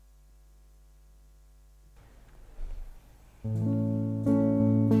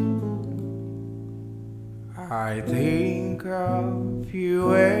I think of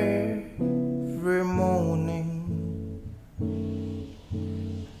you every morning,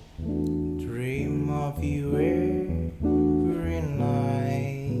 dream of you every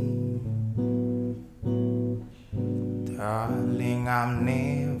night. Darling, I'm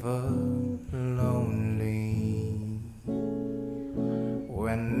never lonely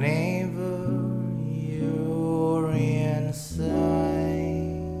whenever you're inside.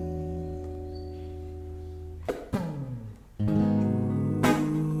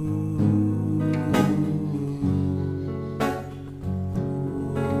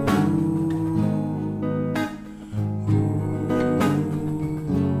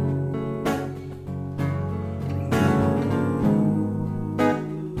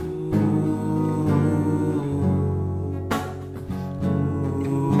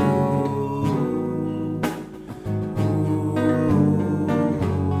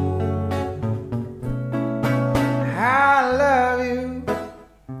 I love you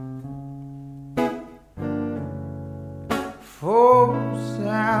for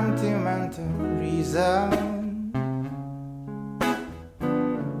sentimental reason.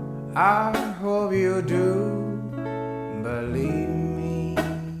 I hope you do believe me.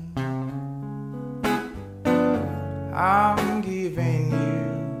 I'm giving you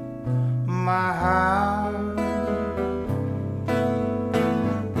my heart.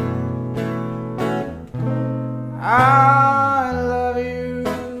 I love you,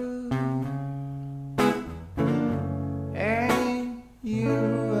 and you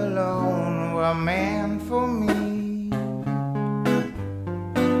alone were meant for me.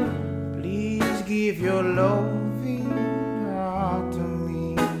 Please give your loving heart to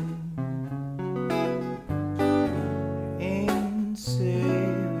me, and say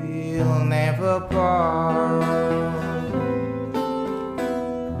we'll never part.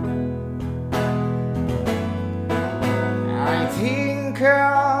 Think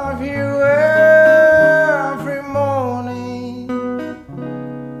of you every morning,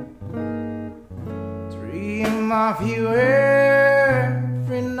 dream of you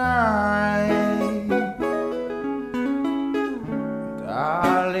every night.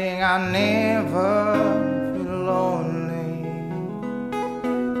 Darling, I never feel lonely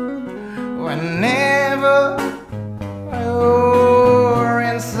whenever you're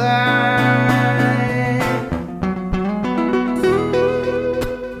inside.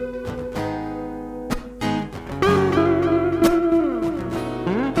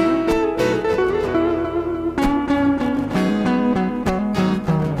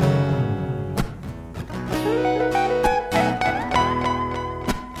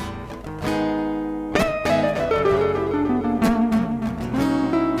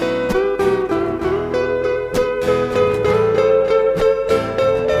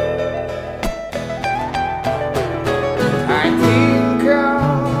 I think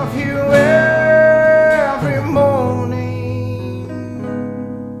of you every morning,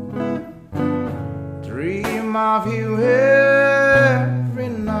 dream of you every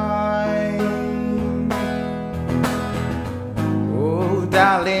night. Oh,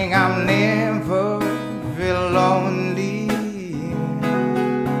 darling, I'm never feel lonely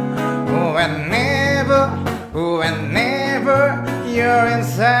whenever you're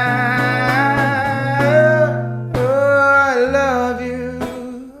inside.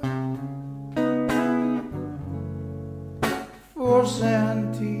 For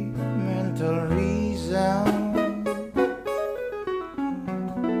sentimental reasons.